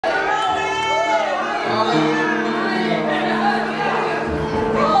I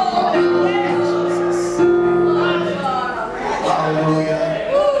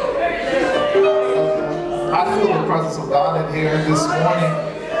feel the presence of God in here this morning.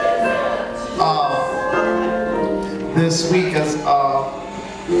 This week, as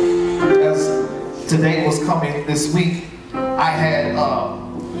today was coming, this week, I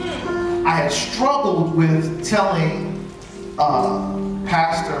had struggled with telling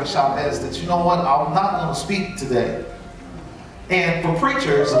Pastor Chavez that, you know what, I'm not going to speak today. And for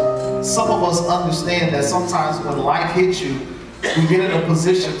preachers, some of us understand that sometimes when life hits you, we get in a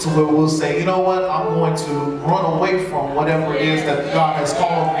position to where we'll say, you know what, I'm going to run away from whatever it is that God has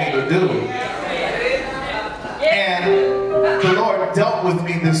called me to do. And the Lord dealt with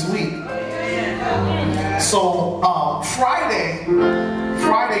me this week. So Friday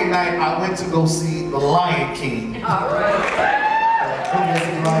night, I went to go see The Lion King.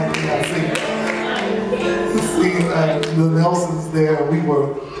 The Nelsons there,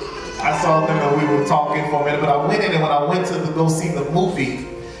 I saw them and we were talking for a minute, but I went in, and when I went to go see the movie,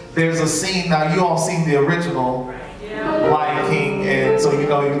 there's a scene. Now you all seen the original Lion King, and so you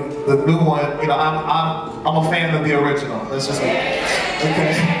know the new one. You know, I'm a fan of the original. That's just me.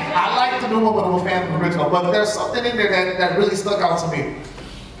 Okay. I like the new one, but I'm a fan of the original. But there's something in there that really stuck out to me.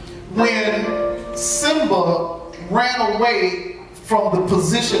 When Simba ran away from the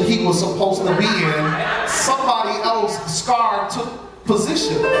position he was supposed to be in, somebody else, Scar, took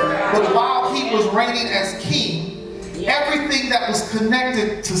position. But while he was reigning as king, everything that was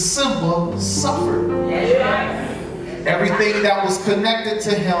connected to Simba suffered. Everything that was connected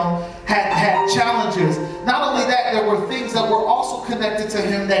to him had challenges. Not only that, there were things that were also connected to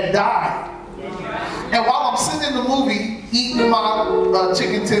him that died. And while I'm sitting in the movie, eating my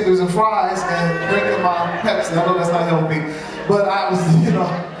chicken tenders and fries and drinking my Pepsi, I know that's not healthy, but I was, you know,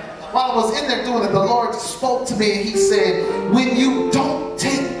 while I was in there doing it, the Lord spoke to me and he said, when you don't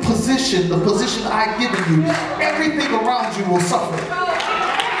take position, the position I've given you, everything around you will suffer.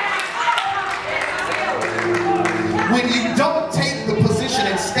 When you don't take the position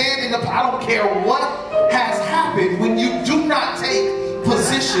and stand in the, I don't care what has happened, when you do not take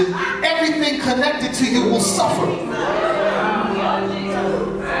position, everything connected to you will suffer.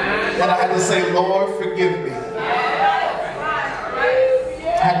 And I had to say, Lord, forgive me.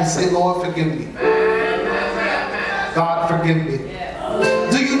 I had to say, Lord, forgive me. God, forgive me.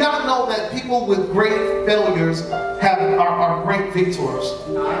 Do you not know that people with great failures are great victors?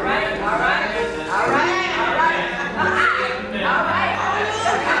 All right, all right, all right, all right.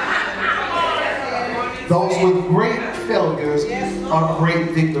 Those with great failures are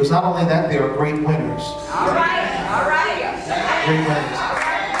great victors. Not only that, they are great winners. All right, all right. Great winners.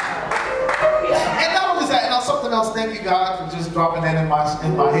 And not only that, and something else, thank you God for just dropping that in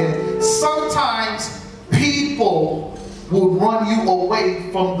my head. Sometimes people will run you away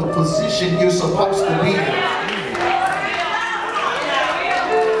from the position you're supposed to be in.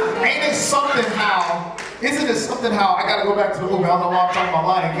 Ain't it something how, isn't it something how, I gotta go back to the movie, I don't know why I'm talking about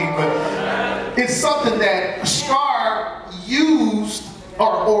Lion King, but it's something that Scar used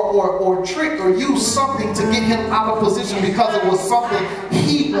or tricked or used something to get him out of position because it was something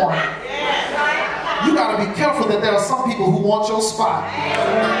he wanted. You gotta be careful that there are some people who want your spot.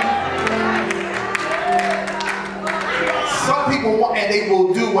 Some people want, and they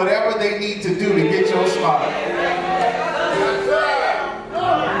will do whatever they need to do to get your spot.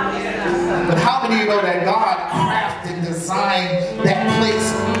 But how many of you know that God crafted and designed that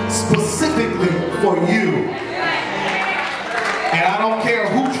place specifically for you? And I don't care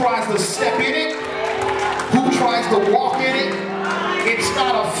who tries to step in it, who tries to walk in it, it's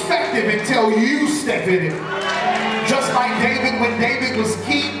not effective until you step in it. Just like David, when David was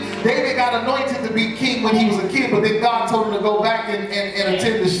king, David got anointed to be king when he was a kid, but then God told him to go back and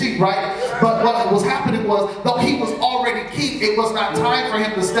attend the sheep, right? But what was happening was, though he was already king, it was not time for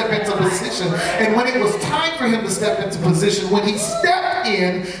him to step into position. And when it was time for him to step into position, when he stepped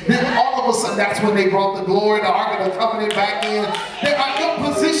in, then all of a sudden, that's when they brought the glory, the Ark of the Covenant back in. Your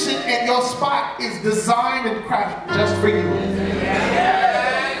position and your spot is designed and crafted just for you.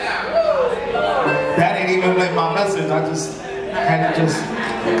 That ain't even like my message. I just had to just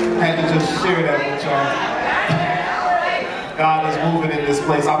share that with y'all. God is moving in this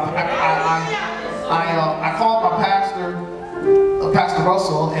place. I called my pastor, Pastor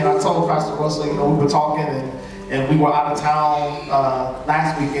Russell, and I told Pastor Russell, you know, we were talking and we were out of town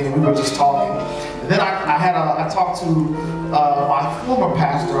last weekend and we were just talking. And then I talked to my former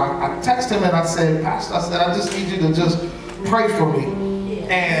pastor. I texted him and I said, Pastor, I just need you to just pray for me.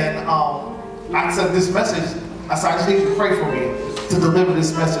 And I said this message, I said, I just need you to pray for me. to deliver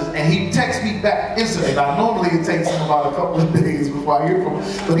this message. And he texts me back instantly. Now, normally it takes him about a couple of days before I hear from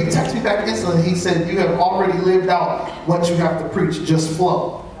him. But he texts me back instantly. He said, you have already lived out what you have to preach. Just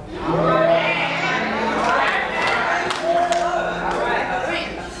flow.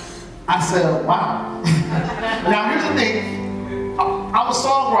 I said, wow. Now, here's the thing. I'm a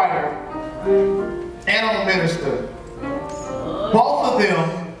songwriter and I'm a minister. Both of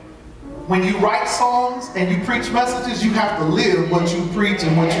them, when you write songs and you preach messages, you have to live what you preach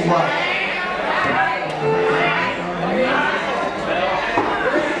and what you write.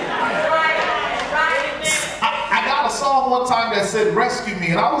 I got a song one time that said, rescue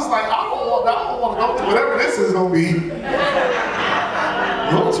me. And I was like, I don't want to go through whatever this is going to be.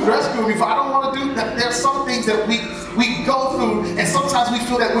 Don't you rescue me for? I don't want to do that. There's some things that we go through, and sometimes we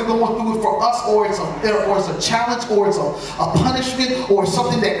feel that we're going through it for us, or it's a challenge, or it's a punishment, or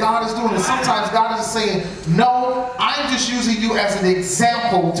something that God is doing. And sometimes God is saying, no, I'm just using you as an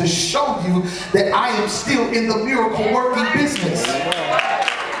example to show you that I am still in the miracle working business.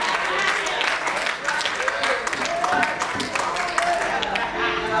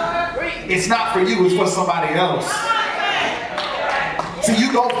 It's not for you, it's for somebody else. See,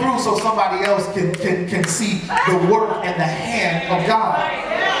 you go through so somebody else can see the work and the hand of God.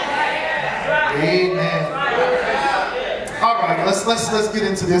 Amen. All right, let's get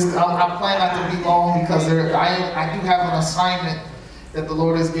into this. I plan not to be long because I do have an assignment that the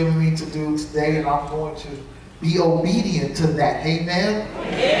Lord has given me to do today, and I'm going to be obedient to that. Amen.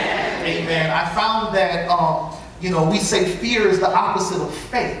 Amen. I found that we say fear is the opposite of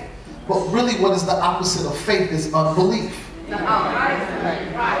faith, but really, what is the opposite of faith is unbelief. It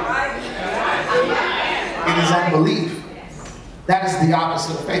is unbelief. That is the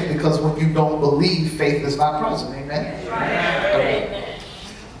opposite of faith, because when you don't believe, faith is not present. Amen? Okay.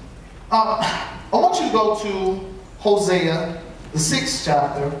 I want you to go to Hosea, the 6th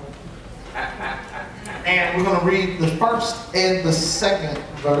chapter, and we're going to read the first and the second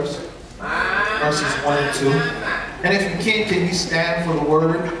verse, verses 1 and 2. And if you can you stand for the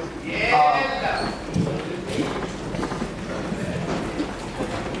word?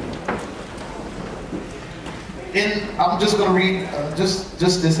 I'm just going to read just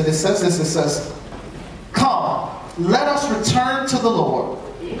this, and it says this. It says, come, let us return to the Lord.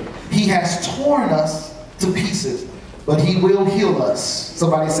 He has torn us to pieces, but he will heal us.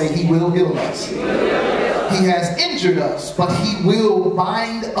 Somebody say, he will heal us. He has injured us, but he will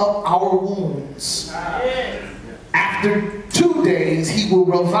bind up our wounds. After 2 days, he will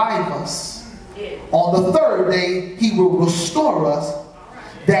revive us. On the 3rd day, he will restore us,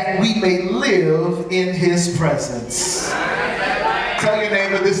 that we may live in his presence. Tell your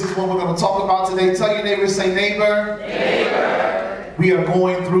neighbor, this is what we're going to talk about today. Tell your neighbor, say, neighbor, we are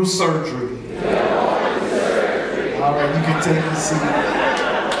going through surgery. All right, you can take your seat.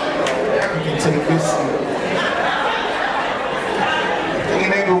 You can take your seat. Tell your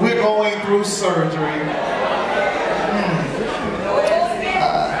neighbor, we're going through surgery.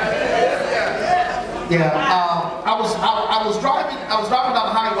 I was driving down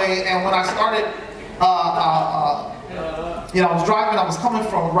the highway, and when I started, I was driving. I was coming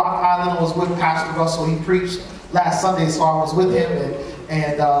from Rock Island. I was with Pastor Russell. He preached last Sunday, so I was with him,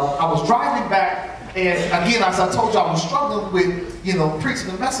 and I was driving back. And again, as I told you, I was struggling with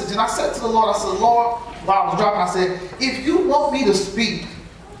preaching the message. And I said to the Lord, I said, Lord, while I was driving, I said, if you want me to speak,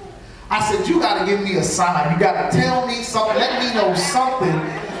 I said, you got to give me a sign. You got to tell me something. Let me know something.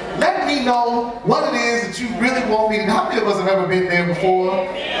 Let me know what it is that you really want me to do. How many of us have ever been there before?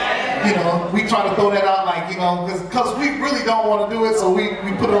 We try to throw that out like, because we really don't want to do it, so we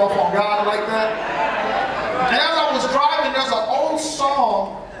put it off on God like that. And as I was driving, there's an old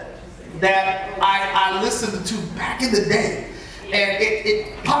song that I listened to back in the day. And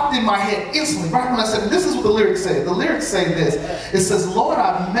it popped in my head instantly, right when I said, this is what the lyrics say. The lyrics say this. It says, Lord,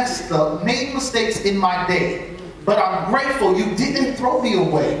 I've messed up, made mistakes in my day. But I'm grateful you didn't throw me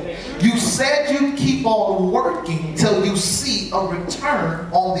away. You said you'd keep on working till you see a return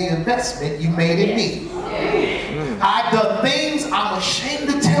on the investment you made in me. I've done things I'm ashamed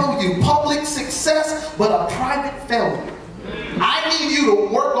to tell you. Public success, but a private failure. I need you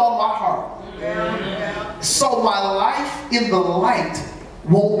to work on my heart, so my life in the light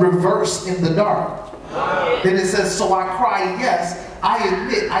won't reverse in the dark. Then it says, so I cry, yes, I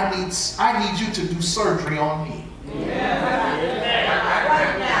admit I need you to do surgery on me.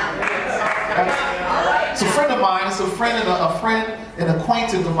 It's a friend of mine. It's a friend and an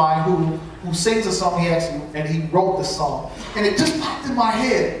acquaintance of mine who sings a song. He wrote the song, and it just popped in my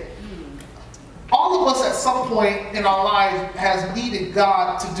head. All of us at some point in our life has needed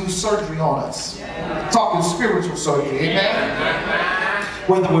God to do surgery on us. Talking spiritual surgery, amen?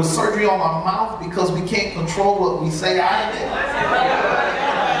 Whether it was surgery on our mouth because we can't control what we say out of it.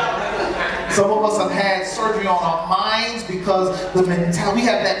 Some of us have had surgery on our minds because we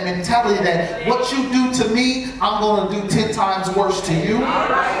have that mentality that what you do to me, I'm going to do 10 times worse to you.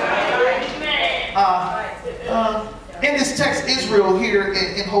 In this text, Israel here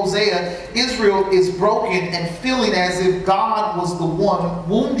in Hosea, Israel is broken and feeling as if God was the one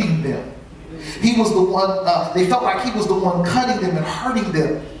wounding them. He was the one, they felt like he was the one cutting them and hurting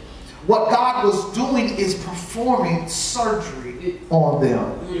them. What God was doing is performing surgery on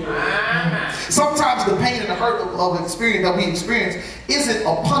them. Sometimes the pain and the hurt of experience that we experience isn't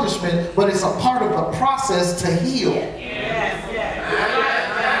a punishment, but it's a part of the process to heal.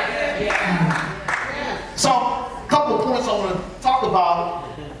 So, a couple of points I want to talk about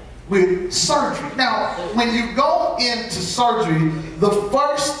with surgery. Now, when you go into surgery, the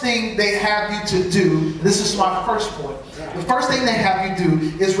first thing they have you to do, this is my first point, the first thing they have you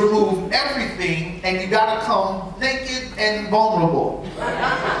do is remove everything, and you got to come naked and vulnerable.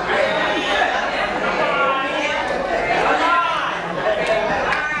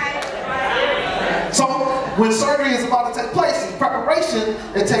 So, when surgery is about to take place, in preparation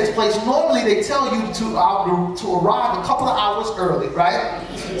that takes place, normally they tell you to arrive a couple of hours early, right?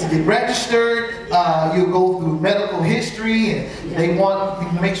 To get registered, you go through medical history, and they want you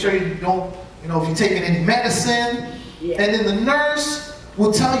to make sure you don't, if you're taking any medicine, and then the nurse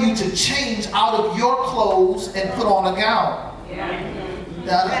will tell you to change out of your clothes and put on a gown.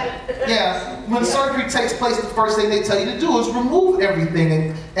 When surgery takes place, the first thing they tell you to do is remove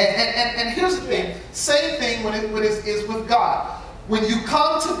everything. And here's the thing, same thing when it is with God. When you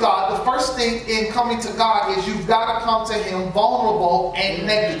come to God, the first thing in coming to God is you've got to come to him vulnerable and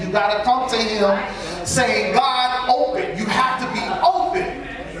naked. You've got to come to him saying, God, open. You have to be open.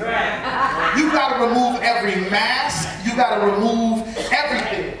 You've got to remove every mask. You've got to remove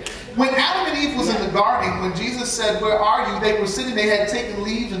everything. When Adam and Eve was in the garden, when Jesus said, where are you? They were sitting, they had taken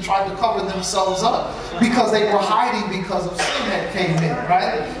leaves and tried to cover themselves up because they were hiding because of sin that came in,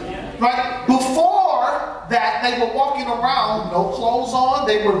 right? Before that, they were walking around, no clothes on,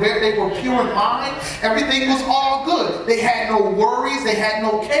 they were pure in mind, everything was all good. They had no worries, they had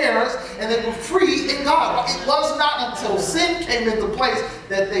no cares, and they were free in God. It was not until sin came into place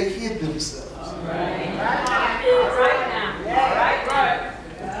that they hid themselves.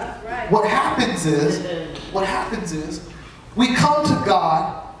 What happens is, we come to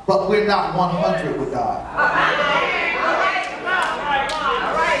God, but we're not 100 with God.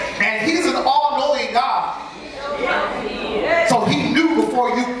 And he's an all-knowing God. So he knew before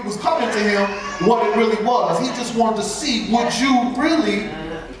you was coming to him what it really was. He just wanted to see, would you really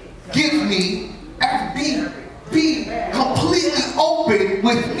give me and be completely open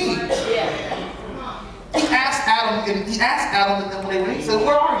with me? He asked Adam, and then when they went, he said,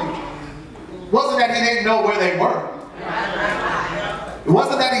 where are you? It wasn't that he didn't know where they were. It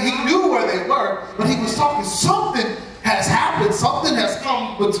wasn't that he knew where they were, but he was talking, something has happened, something has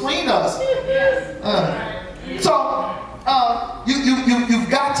come between us. You've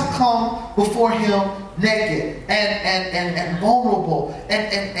got to come before him naked and vulnerable and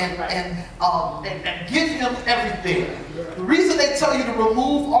give him everything. The reason they tell you to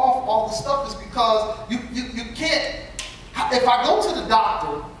remove off all the stuff is because you can't. If I go to the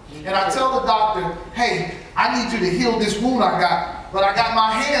doctor and I tell the doctor, hey, I need you to heal this wound I got, but I got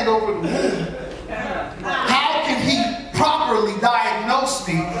my hand over the wound, how can he properly diagnose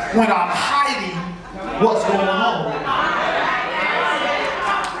me when I'm hiding what's going on?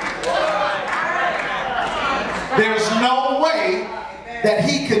 There's no way that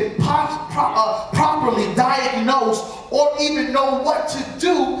he could properly diagnose or even know what to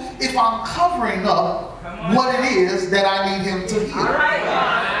do if I'm covering up what it is that I need him to heal.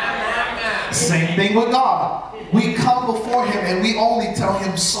 Same thing with God. We come before him and we only tell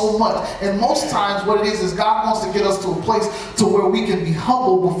him so much. And most times what it is God wants to get us to a place to where we can be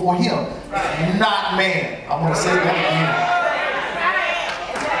humble before him, not man. I'm going to say that again.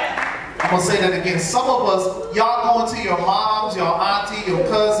 I'm going to say that again. Some of us, y'all going to your moms, your auntie, your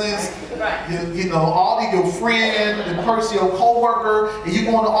cousins, all of your friend, the person, your co-worker, and you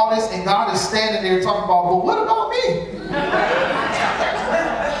going to all this, and God is standing there talking about, well, what about me?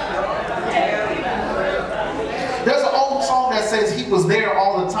 There's an old song that says he was there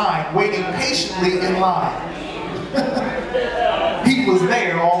all the time, waiting patiently in line. He was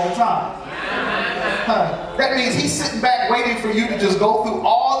there all the time. That means he's sitting back waiting for you to just go through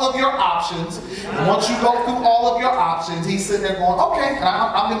all of your options. And once you go through all of your options, he's sitting there going, okay, and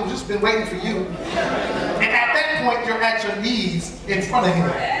I've just been waiting for you. And at that point, you're at your knees in front of him.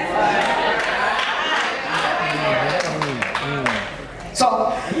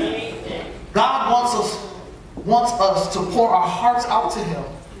 So, God wants us to pour our hearts out to him.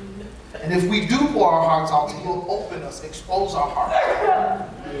 And if we do pour our hearts out, he will open us, expose our heart.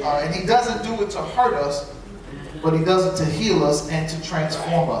 And he doesn't do it to hurt us, but he does it to heal us and to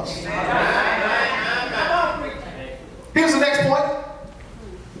transform us. Here's the next point.